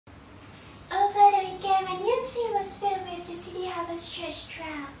the City Harvest Church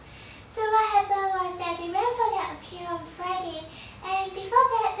trial. So what happened was that they went for their appeal on Friday, and before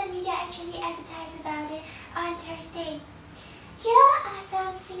that the media actually advertised about it on Thursday. Here are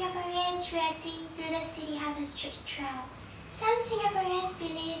some Singaporeans reacting to the City Harvest Church trial. Some Singaporeans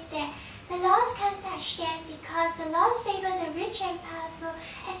believe that the laws can't touch them because the laws favor the rich and powerful,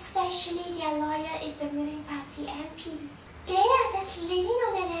 especially their lawyer is the ruling party MP. They are just leaning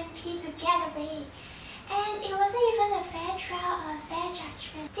on an MP to get away. And it wasn't even a fair trial or a fair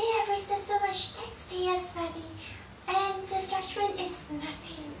judgment. They have wasted so much taxpayers' money, and the judgment is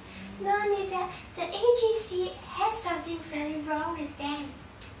nothing. No need that the AGC has something very wrong with them.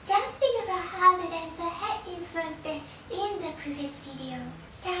 Just think about how the damsel had influenced them in the previous video.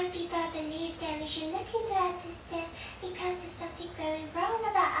 Some people believe that we should look into our system because there's something very wrong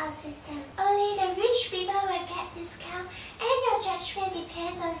about our system. Only the rich people will get discount, and your judgment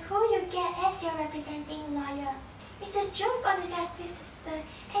depends on who you get as your representing lawyer. It's a joke on the justice system,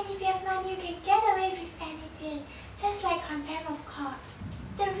 and if you have money you can get away with anything, just like contempt of court.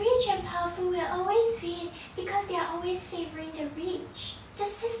 The rich and powerful will always win because they are always favoring the rich. The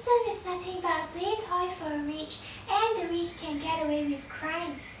system is nothing but a blaze toy for a rich, and the rich can get away with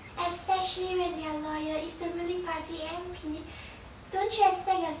crimes, especially when their lawyer is the ruling party MP. Don't you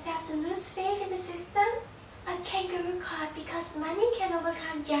expect yourself to lose faith in the system? A kangaroo court because money can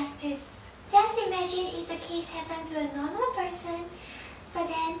overcome justice. Just imagine if the case happened to a normal person, but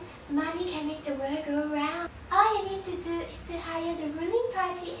then money can make the world go round. All you need to do is to hire the ruling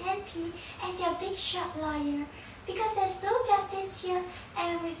party MP as your big shot lawyer, because there's no justice here,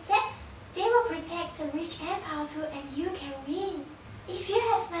 and with that, they will protect the rich and powerful and you can win. If you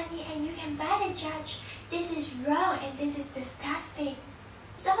have money and you can buy the judge, this is wrong and this is disgusting.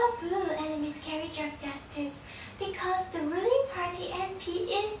 It's all bull and a miscarriage of justice, because the ruling party MP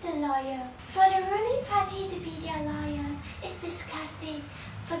is the lawyer. For the ruling party to be their lawyers is disgusting.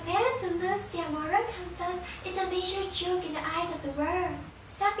 For them to lose their moral compass, it's a major joke in the eyes of the world.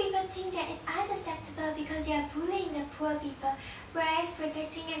 Some people think that it's unacceptable because they are bullying the poor people, whereas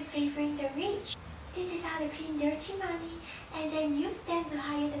protecting and favoring the rich. This is how they clean dirty money and then use them to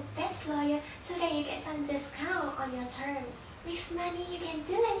hire the best lawyer so that you get some discount on your terms. With money you can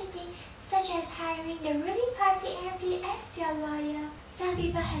do anything, such as hiring the ruling party MP as your lawyer. Some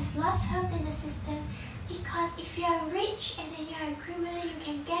people have lost hope in the system, because if you are rich and then you are a criminal, you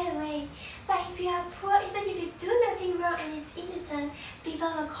can get away. But if you are poor, even if you do nothing wrong and it's innocent, people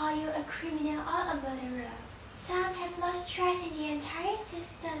will call you a criminal or a murderer. Some have lost trust in the entire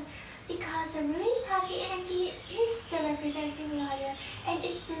system because the ruling party MP is the representing lawyer, and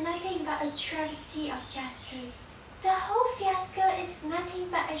it's nothing but a travesty of justice. The whole fiasco is nothing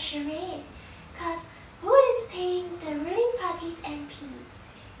but a charade, because who is paying the ruling party's MP?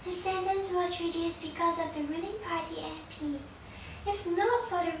 The sentence was reduced because of the ruling party MP. If not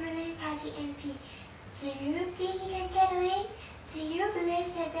for the ruling party MP, do you think you can get away? Do you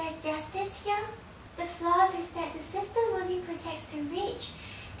believe that there's justice here? The flaws is that the system only protects the rich,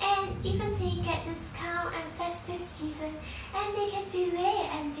 and even they get discount and festive season, and they can delay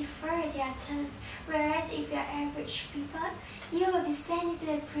and defer their terms, whereas if you're average people, you will be sent into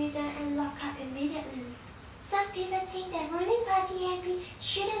the prison and locked up immediately. Some people think that ruling party MP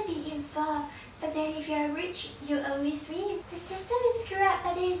shouldn't be involved, but then if you're rich, you always win. The system is screwed up,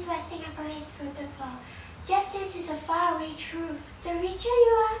 but this is what Singaporeans voted for. Justice is a faraway truth. The richer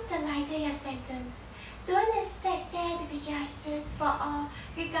you are, the lighter your sentence. Don't expect there to be justice for all,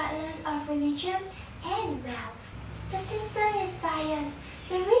 regardless of religion and wealth. The system is biased.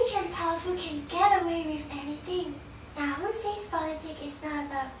 The rich and powerful can get away with anything. Now, who says politics is not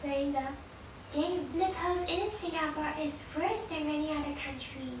about playing the game? Loopholes in Singapore is worse than many other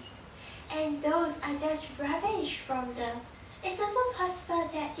countries, and those are just rubbish from them. It's also possible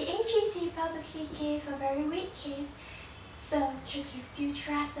that the AGC purposely gave a very weak case, so can you still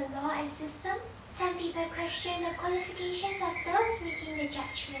trust the law and system? Some people question the qualifications of those making the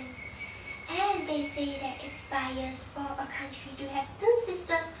judgment, and they say that it's biased for a country to have two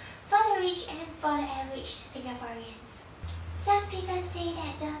systems, for the rich and for the average Singaporeans. Some people say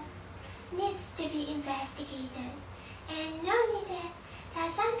that the needs to be investigated, and not only that, there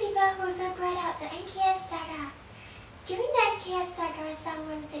are some people who also brought out the NKS saga. During the NKS saga,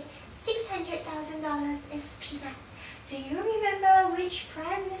 someone said $600,000 is peanuts. Do you remember which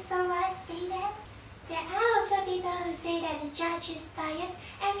Prime Minister was saying that? There are also people who say that the judge is biased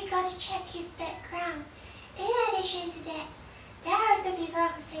and we got to check his background. In addition to that, there are also people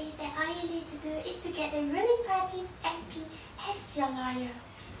who say that all you need to do is to get the ruling party MP as your lawyer.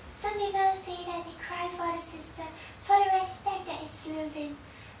 Some people say that they cry for the system, for the respect that it's losing.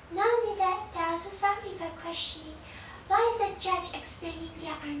 Not only that, there are also some people questioning why is the judge explaining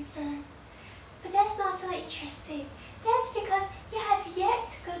their answers? But that's not so interesting. That's because you have yet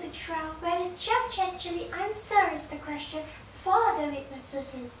to go to trial where the judge actually answers the question for the witnesses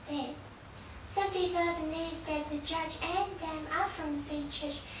instead. Some people believe that the judge and them are from the same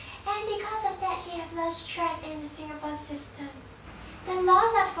church, and because of that they have lost trust in the Singapore system. The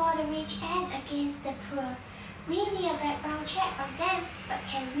laws are for the rich and against the poor. We need a background check on them, but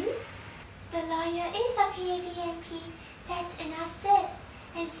can we? The lawyer is a PABNP, that's enough said,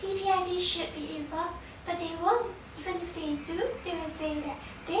 and CPIB should be involved, but they won't. Even if they do, they will say that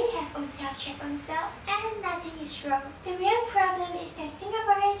they have own self-check on self and nothing is wrong. The real problem is that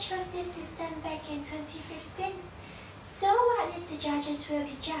Singaporeans chose this system back in 2015. So what if the judges will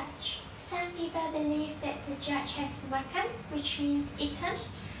be judged? Some people believe that the judge has makan, which means eaten.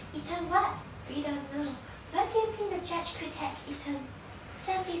 Eaten what? We don't know. What do you think the judge could have eaten?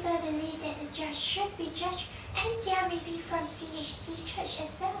 Some people believe that the judge should be judged, and they are maybe from CHT church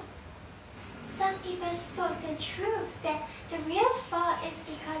as well. Some people spoke the truth that the real fault is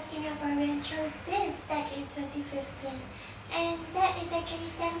because Singaporeans chose this back in 2015, and that is actually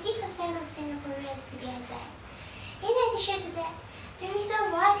 70% of Singaporeans to be exact. In addition to that, the reason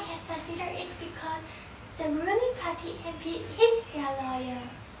why they have succeeded is because the ruling party MP is their lawyer.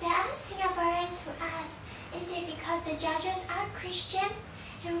 There are Singaporeans who ask, is it because the judges are Christian?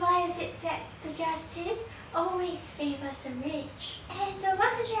 And why is it that the justice always favors the rich? And the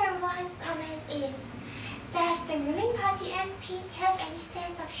 101 comment is, does the ruling party MPs have any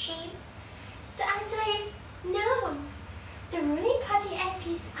sense of shame? The answer is no. The ruling party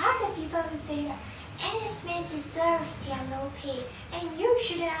MPs are the people who say that NS men deserve their low pay and you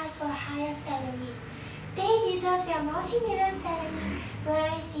shouldn't ask for a higher salary. They deserve their multi-million salary,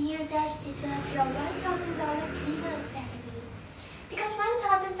 whereas you just deserve your $1,000 cleaner salary. Because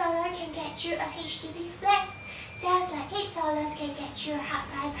 $1,000 can get you a HDB flat, just like $8 can get you a heart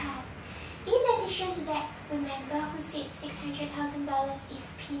bypass. In addition to that, remember who said $600,000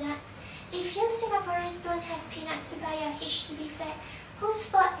 is peanuts? If you Singaporeans don't have peanuts to buy a HDB flat, whose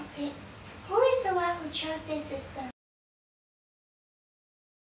fault is it? Who is the one who chose this system?